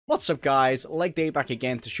What's up guys, LEGDAY back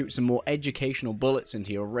again to shoot some more educational bullets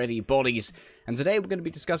into your ready bodies, and today we're going to be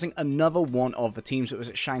discussing another one of the teams that was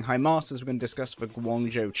at Shanghai Masters. We're going to discuss the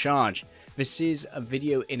Guangzhou Charge. This is a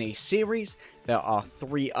video in a series. There are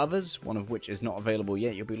 3 others, one of which is not available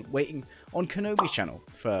yet. You'll be waiting on Kenobi's channel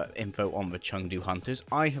for info on the Chengdu Hunters.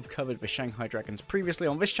 I have covered the Shanghai Dragons previously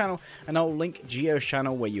on this channel, and I'll link Geo's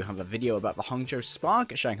channel where you have a video about the Hangzhou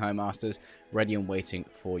Spark at Shanghai Masters, ready and waiting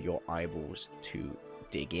for your eyeballs to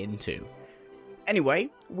dig into. Anyway,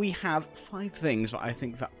 we have 5 things that I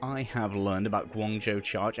think that I have learned about Guangzhou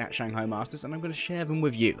Charge at Shanghai Masters, and I'm going to share them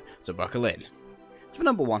with you, so buckle in. For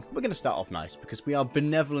number 1, we're going to start off nice, because we are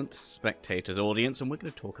benevolent spectators audience, and we're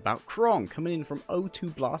going to talk about Krong, coming in from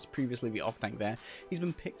O2 Blast, previously the off-tank there. He's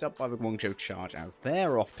been picked up by the Guangzhou Charge as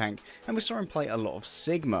their off-tank, and we saw him play a lot of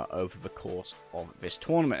Sigma over the course of this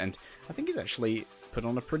tournament, and I think he's actually put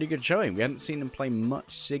on a pretty good showing. We hadn't seen him play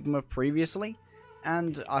much Sigma previously,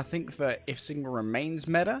 and I think that if Sigma remains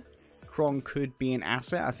meta, Krong could be an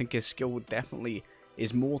asset. I think his skill definitely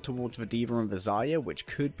is more towards the D.Va and the Zarya, which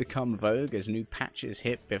could become vogue as new patches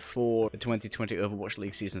hit before the 2020 Overwatch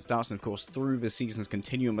League season starts. And of course, through the season's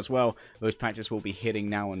continuum as well, those patches will be hitting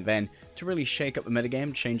now and then to really shake up the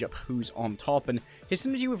metagame, change up who's on top. And his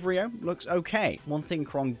synergy with Rio looks okay. One thing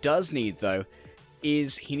Krong does need, though,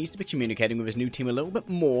 is he needs to be communicating with his new team a little bit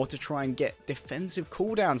more to try and get defensive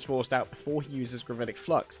cooldowns forced out before he uses Gravitic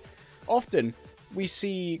Flux. Often, we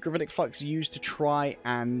see Gravitic Flux used to try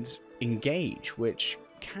and engage, which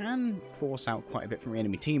can force out quite a bit from the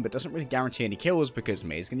enemy team, but doesn't really guarantee any kills because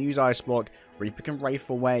Mei's going to use Ice Block, Reaper can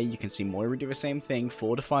Wraith away, you can see Moira do the same thing,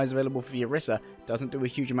 Fortify is available for Orisa, doesn't do a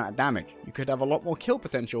huge amount of damage. You could have a lot more kill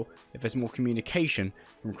potential if there's more communication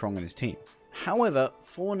from Krong and his team. However,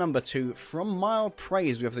 for number 2, from mild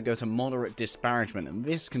praise we have to go to moderate disparagement, and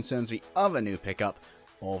this concerns the other new pickup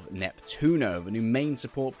of Neptuno, the new main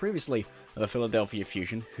support previously of the Philadelphia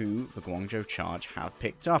Fusion, who the Guangzhou Charge have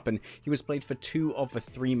picked up, and he was played for 2 of the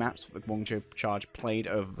 3 maps that the Guangzhou Charge played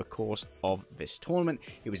over the course of this tournament.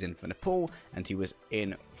 He was in for Nepal, and he was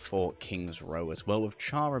in for King's Row as well, with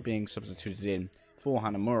Chara being substituted in for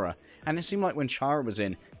Hanamura. And it seemed like when Chara was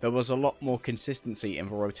in, there was a lot more consistency in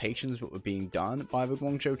the rotations that were being done by the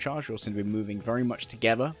Guangzhou Charge. They all seemed to be moving very much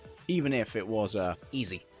together, even if it was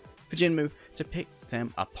easy for Jinmu to pick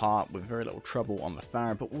them apart with very little trouble on the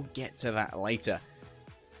Pharah, but we'll get to that later.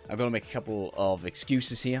 I've got to make a couple of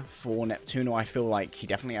excuses here for Neptuno. I feel like he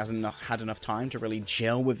definitely hasn't had enough time to really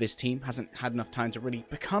gel with this team, hasn't had enough time to really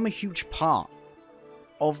become a huge part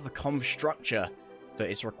of the comm structure that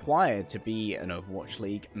is required to be an Overwatch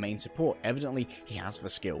League main support. Evidently, he has the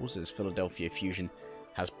skills, as Philadelphia Fusion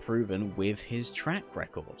has proven with his track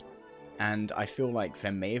record. And I feel like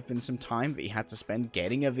there may have been some time that he had to spend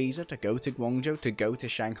getting a visa to go to Guangzhou, to go to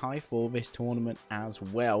Shanghai for this tournament as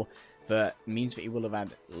well. That means that he will have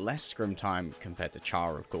had less scrim time compared to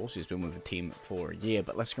Chara, of course, who's been with the team for a year,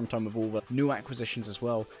 but less scrim time with all the new acquisitions as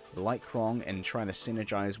well, like Krong, and trying to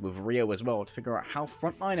synergize with Rio as well to figure out how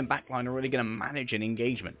frontline and backline are really going to manage an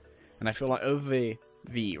engagement. And I feel like over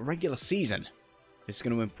the regular season, this is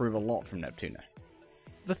going to improve a lot from Neptuno.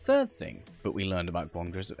 The third thing that we learned about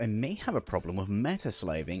Guangzhou is that they may have a problem with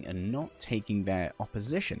meta-slaving and not taking their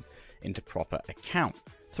opposition into proper account.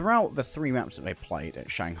 Throughout the 3 maps that they played at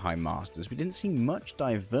Shanghai Masters, we didn't see much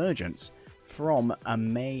divergence from a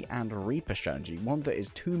Mei and Reaper strategy, one that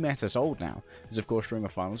is 2 metas old now, as of course during the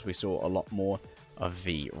finals we saw a lot more of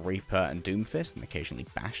the Reaper and Doomfist, and occasionally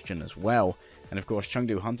Bastion as well. And of course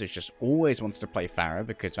Chengdu Hunters just always wants to play Pharah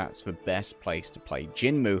because that's the best place to play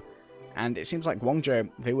Jinmu. And it seems like Guangzhou,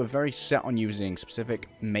 they were very set on using specific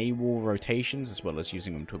Mei wall rotations, as well as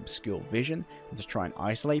using them to obscure vision and to try and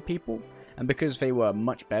isolate people. And because they were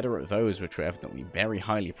much better at those, which were evidently very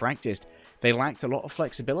highly practiced, they lacked a lot of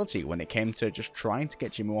flexibility when it came to just trying to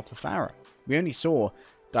get Jinmu off the Pharah. We only saw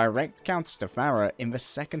direct counters to Pharah in the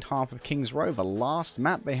second half of King's Row, the last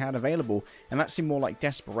map they had available, and that seemed more like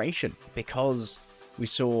desperation, because we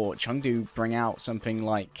saw Chengdu bring out something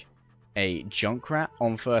like a Junkrat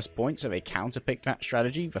on first point, so they counterpicked that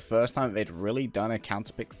strategy the first time they'd really done a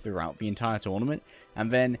counterpick throughout the entire tournament, and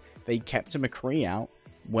then they kept a McCree out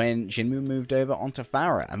when Jinmu moved over onto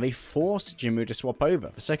Pharah, and they forced Jinmu to swap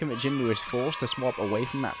over. The second that Jinmu is forced to swap away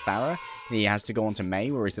from that Pharah, he has to go onto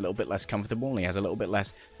Mei, where he's a little bit less comfortable, and he has a little bit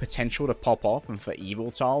less potential to pop off, and for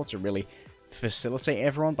Eviltal to really facilitate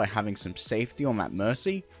everyone by having some safety on that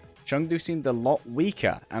Mercy. Chengdu seemed a lot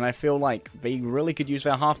weaker, and I feel like they really could use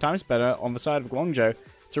their half times better on the side of Guangzhou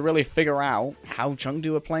to really figure out how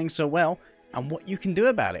Chengdu are playing so well, and what you can do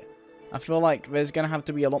about it. I feel like there's going to have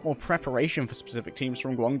to be a lot more preparation for specific teams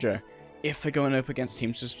from Guangzhou if they're going up against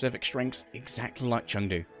teams with specific strengths exactly like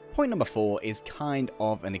Chengdu. Point number 4 is kind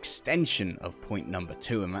of an extension of point number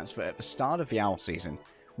 2, and that's that at the start of the Owl season,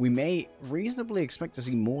 we may reasonably expect to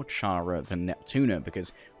see more Chara than Neptuno,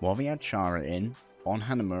 because while we had Chara in on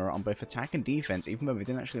Hanamura on both attack and defense, even though they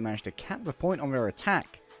didn't actually manage to cap the point on their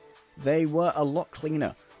attack, they were a lot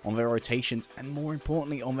cleaner on their rotations and more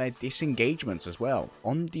importantly on their disengagements as well.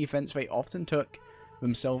 On defense, they often took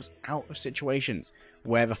themselves out of situations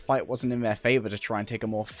where the fight wasn't in their favor to try and take a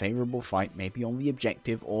more favorable fight, maybe on the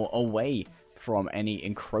objective or away from any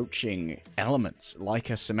encroaching elements, like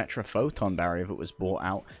a Symmetra Photon barrier that was brought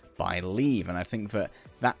out by Leave. And I think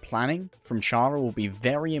that planning from Chara will be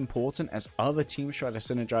very important as other teams try to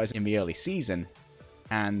synergize in the early season,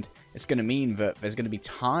 and it's going to mean that there's going to be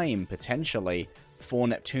time potentially for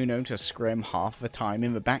Neptuno to scrim half the time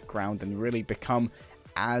in the background and really become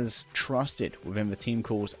as trusted within the team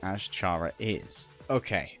calls as Chara is.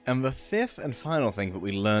 Okay, and the fifth and final thing that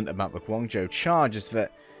we learned about the Guangzhou Charge is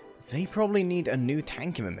that they probably need a new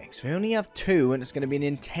tank in the mix. They only have 2, and it's going to be an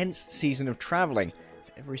intense season of traveling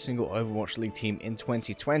for every single Overwatch League team in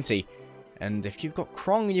 2020. And if you've got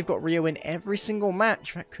Krong and you've got Rio in every single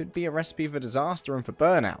match, that could be a recipe for disaster and for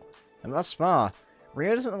burnout. And thus far,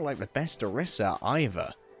 Rio doesn't look like the best Orisa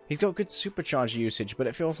either. He's got good supercharge usage, but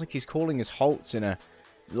it feels like he's calling his halts in a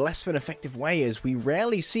less than effective way, as we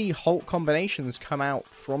rarely see halt combinations come out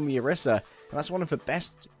from the Orisa, and that's one of the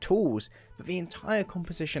best tools that the entire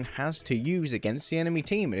composition has to use against the enemy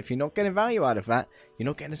team. And if you're not getting value out of that, you're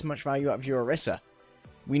not getting as much value out of your Orisa.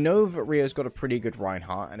 We know that Rio's got a pretty good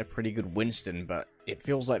Reinhardt and a pretty good Winston, but it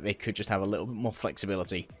feels like they could just have a little bit more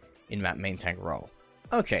flexibility in that main tank role.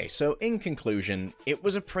 Okay, so in conclusion, it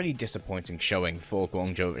was a pretty disappointing showing for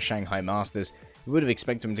Guangzhou at Shanghai Masters. We would have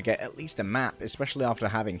expected them to get at least a map, especially after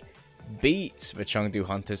having beat the Chengdu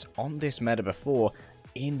Hunters on this meta before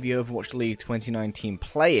in the Overwatch League 2019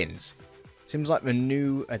 play-ins. Seems like the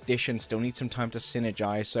new addition still needs some time to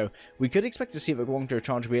synergize, so we could expect to see the Guangzhou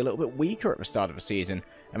Charge be a little bit weaker at the start of the season,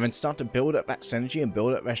 and then start to build up that synergy and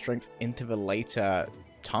build up their strength into the later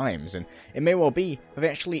times. And it may well be that they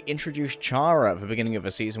actually introduced Chara at the beginning of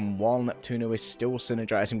the season while Neptuno is still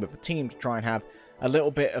synergizing with the team to try and have a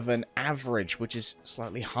little bit of an average, which is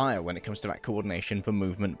slightly higher when it comes to that coordination for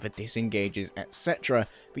movement, for disengages, etc.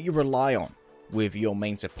 that you rely on with your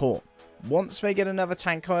main support. Once they get another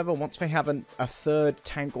tank, however, once they have a third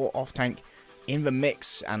tank or off tank in the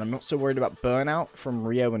mix, and I'm not so worried about burnout from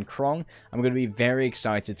Rio and Krong, I'm going to be very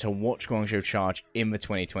excited to watch Guangzhou Charge in the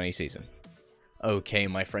 2020 season. Okay,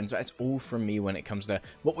 my friends, that's all from me when it comes to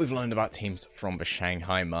what we've learned about teams from the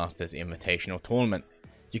Shanghai Masters Invitational Tournament.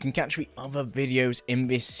 You can catch the other videos in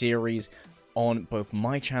this series on both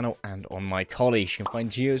my channel and on my colleagues. You can find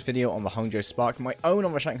Gio's video on the Hangzhou Spark, my own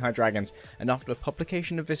on the Shanghai Dragons, and after the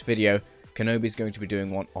publication of this video, Kenobi's going to be doing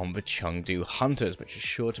one on the Chengdu Hunters, which is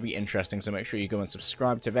sure to be interesting, so make sure you go and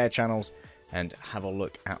subscribe to their channels and have a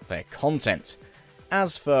look at their content.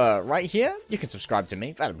 As for right here, you can subscribe to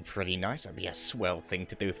me. That'd be pretty nice. That'd be a swell thing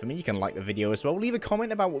to do for me. You can like the video as well. Leave a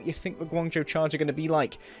comment about what you think the Guangzhou Charge are going to be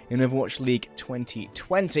like in Overwatch League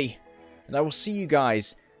 2020. And I will see you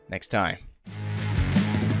guys next time.